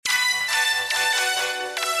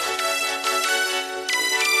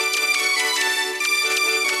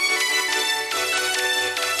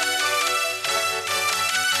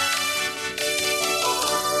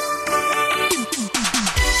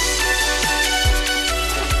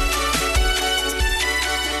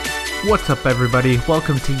What's up, everybody?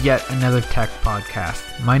 Welcome to yet another tech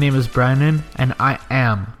podcast. My name is Brandon, and I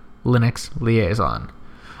am Linux Liaison.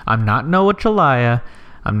 I'm not Noah Chalaya,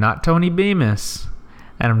 I'm not Tony Bemis,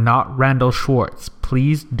 and I'm not Randall Schwartz.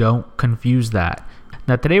 Please don't confuse that.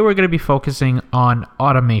 Now, today we're going to be focusing on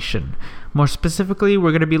automation. More specifically, we're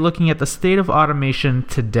going to be looking at the state of automation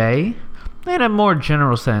today, in a more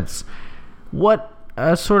general sense, what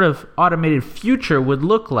a sort of automated future would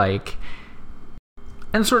look like,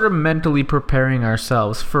 and sort of mentally preparing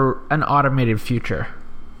ourselves for an automated future.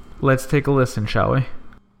 Let's take a listen, shall we?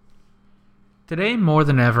 Today, more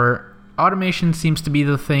than ever, automation seems to be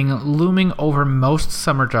the thing looming over most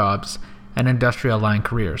summer jobs and industrial line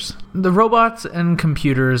careers. The robots and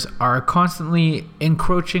computers are constantly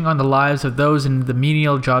encroaching on the lives of those in the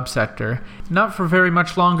menial job sector. Not for very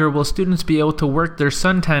much longer will students be able to work their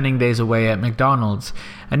suntanning days away at McDonald's,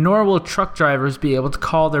 and nor will truck drivers be able to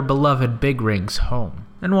call their beloved big rigs home.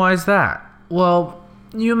 And why is that? Well,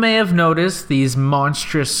 you may have noticed these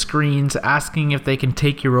monstrous screens asking if they can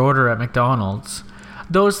take your order at McDonald's.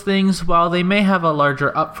 Those things, while they may have a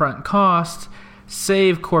larger upfront cost,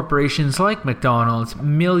 save corporations like McDonald's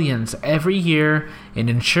millions every year in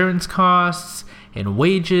insurance costs, in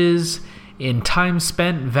wages, in time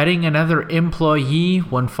spent vetting another employee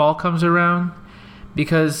when fall comes around.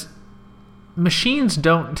 Because machines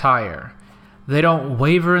don't tire. They don't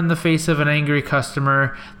waver in the face of an angry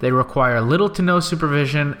customer. They require little to no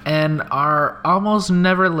supervision and are almost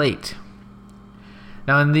never late.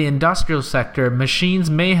 Now, in the industrial sector, machines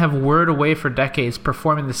may have whirred away for decades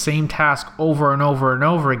performing the same task over and over and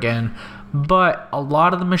over again, but a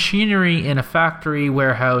lot of the machinery in a factory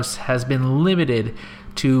warehouse has been limited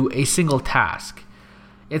to a single task.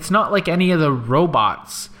 It's not like any of the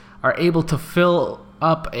robots are able to fill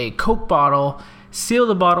up a Coke bottle, seal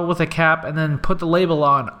the bottle with a cap, and then put the label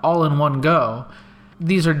on all in one go.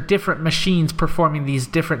 These are different machines performing these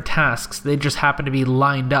different tasks. They just happen to be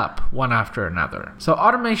lined up one after another. So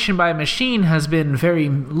automation by machine has been very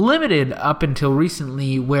limited up until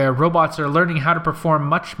recently, where robots are learning how to perform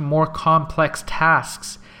much more complex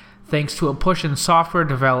tasks thanks to a push in software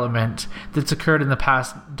development that's occurred in the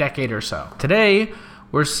past decade or so. Today,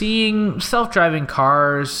 we're seeing self-driving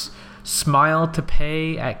cars, smile to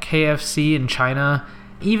pay at KFC in China,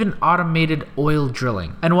 even automated oil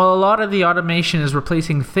drilling. And while a lot of the automation is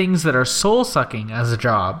replacing things that are soul-sucking as a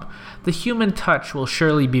job, the human touch will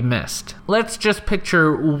surely be missed. Let's just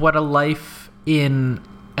picture what a life in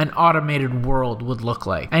an automated world would look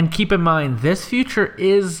like. And keep in mind, this future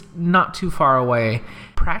is not too far away,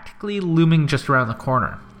 practically looming just around the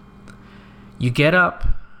corner. You get up,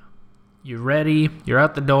 you're ready, you're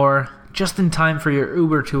out the door, just in time for your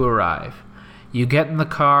Uber to arrive. You get in the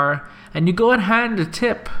car, and you go and hand a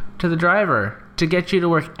tip to the driver to get you to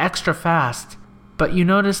work extra fast. But you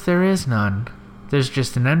notice there is none. There's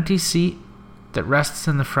just an empty seat that rests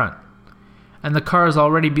in the front. And the car has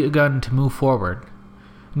already begun to move forward.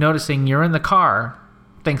 Noticing you're in the car,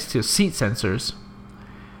 thanks to seat sensors.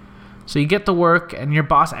 So you get to work, and your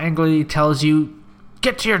boss angrily tells you,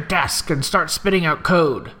 get to your desk and start spitting out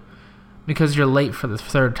code, because you're late for the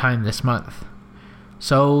third time this month.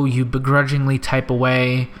 So you begrudgingly type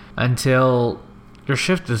away until your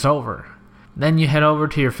shift is over. Then you head over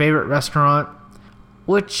to your favorite restaurant,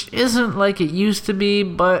 which isn't like it used to be,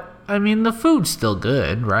 but I mean, the food's still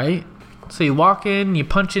good, right? So you walk in, you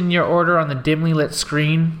punch in your order on the dimly lit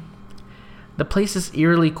screen. The place is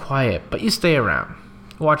eerily quiet, but you stay around,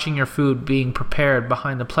 watching your food being prepared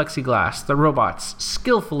behind the plexiglass, the robots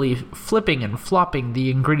skillfully flipping and flopping the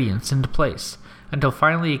ingredients into place, until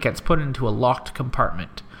finally it gets put into a locked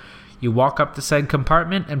compartment. You walk up to said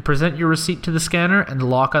compartment and present your receipt to the scanner, and the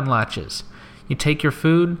lock unlatches. You take your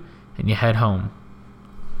food and you head home.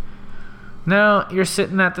 Now you're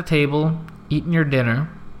sitting at the table, eating your dinner,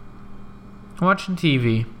 watching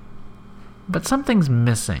TV, but something's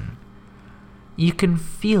missing. You can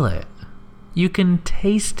feel it. You can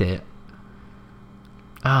taste it.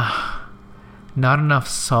 Not enough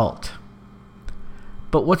salt.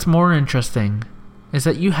 But what's more interesting is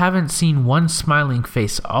that you haven't seen one smiling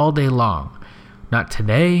face all day long. Not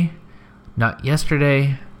today, not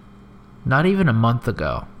yesterday, not even a month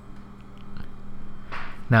ago.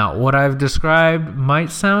 Now, what I've described might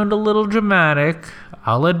sound a little dramatic,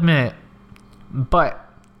 I'll admit, but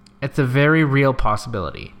it's a very real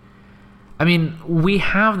possibility. I mean, we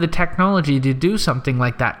have the technology to do something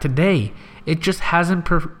like that today. It just hasn't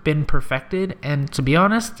been perfected, and to be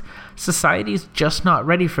honest, society's just not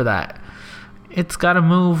ready for that. It's got to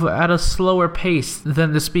move at a slower pace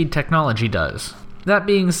than the speed technology does. That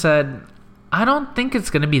being said, I don't think it's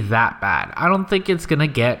going to be that bad. I don't think it's going to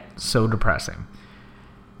get so depressing.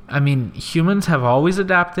 I mean, humans have always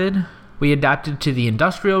adapted. We adapted to the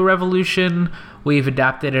Industrial Revolution. We've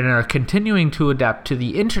adapted and are continuing to adapt to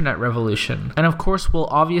the Internet Revolution. And of course, we'll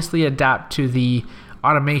obviously adapt to the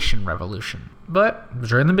Automation Revolution. But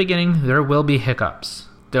during the beginning, there will be hiccups.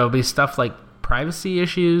 There will be stuff like privacy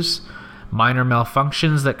issues, minor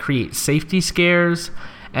malfunctions that create safety scares,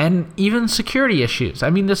 and even security issues. I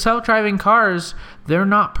mean, the self-driving cars, they're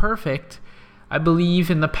not perfect. I believe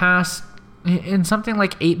in the past, in something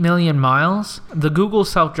like 8 million miles, the Google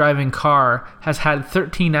self-driving car has had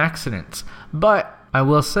 13 accidents. But I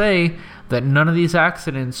will say that none of these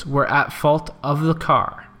accidents were at fault of the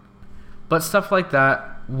car. But stuff like that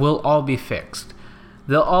will all be fixed.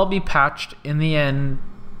 They'll all be patched in the end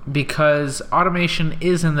because automation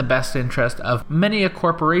is in the best interest of many a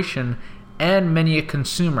corporation and many a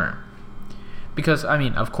consumer. Because, I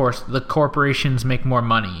mean, of course, the corporations make more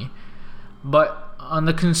money. But on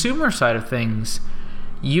the consumer side of things,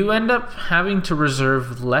 you end up having to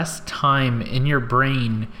reserve less time in your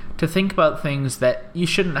brain to think about things that you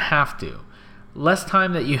shouldn't have to. Less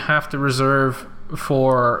time that you have to reserve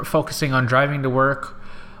for focusing on driving to work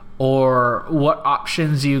or what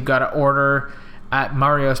options you gotta order at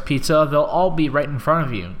Mario's Pizza. They'll all be right in front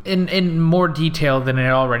of you in more detail than it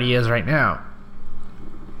already is right now.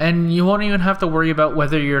 And you won't even have to worry about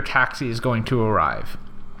whether your taxi is going to arrive.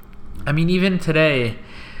 I mean, even today,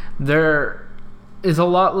 there is a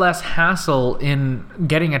lot less hassle in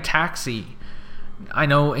getting a taxi. I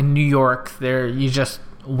know in New York, there you just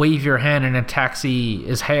wave your hand and a taxi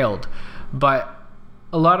is hailed. But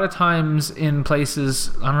a lot of times in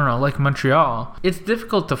places, I don't know, like Montreal, it's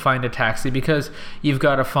difficult to find a taxi because you've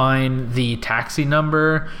got to find the taxi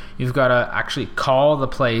number, you've got to actually call the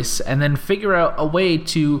place, and then figure out a way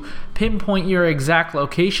to pinpoint your exact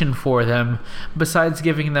location for them besides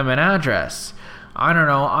giving them an address. I don't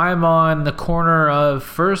know, I'm on the corner of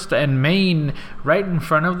 1st and Main right in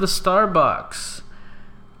front of the Starbucks.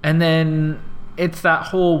 And then it's that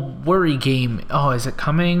whole worry game. Oh, is it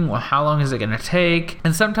coming? Well, how long is it going to take?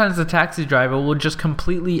 And sometimes the taxi driver will just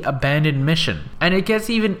completely abandon mission. And it gets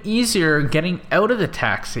even easier getting out of the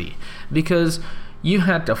taxi because you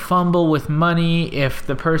had to fumble with money. If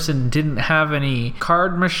the person didn't have any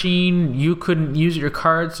card machine, you couldn't use your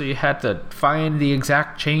card, so you had to find the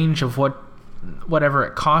exact change of whatever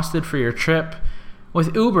it costed for your trip.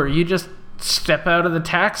 With Uber, you just step out of the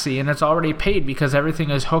taxi and it's already paid because everything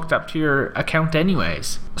is hooked up to your account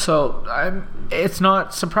anyways. So it's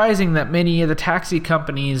not surprising that many of the taxi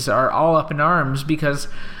companies are all up in arms because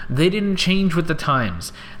they didn't change with the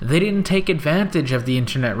times. They didn't take advantage of the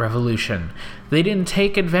internet revolution. They didn't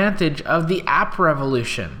take advantage of the app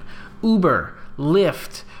revolution. Uber,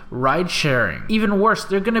 Lyft, ride sharing. Even worse,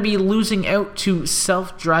 they're going to be losing out to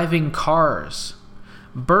self-driving cars.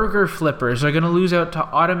 Burger flippers are going to lose out to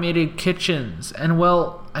automated kitchens. And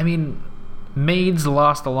well, I mean, maids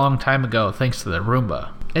lost a long time ago thanks to the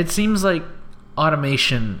Roomba. It seems like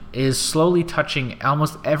automation is slowly touching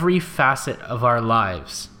almost every facet of our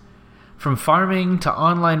lives. From farming to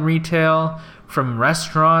online retail, from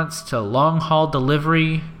restaurants to long-haul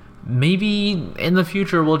delivery. Maybe in the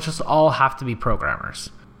future we'll just all have to be programmers.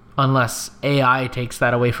 Unless AI takes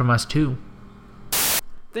that away from us too.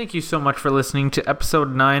 Thank you so much for listening to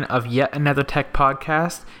episode 9 of Yet Another Tech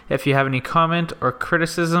Podcast. If you have any comment or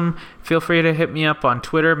criticism, feel free to hit me up on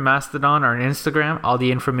Twitter, Mastodon, or Instagram. All the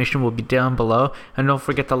information will be down below. And don't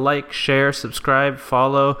forget to like, share, subscribe,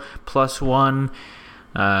 follow, +1,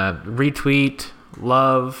 retweet,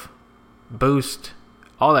 love, boost,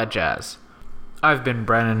 all that jazz. I've been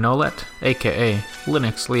Brandon Nolet, aka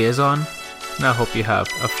Linux Liaison, and I hope you have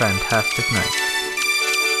a fantastic night.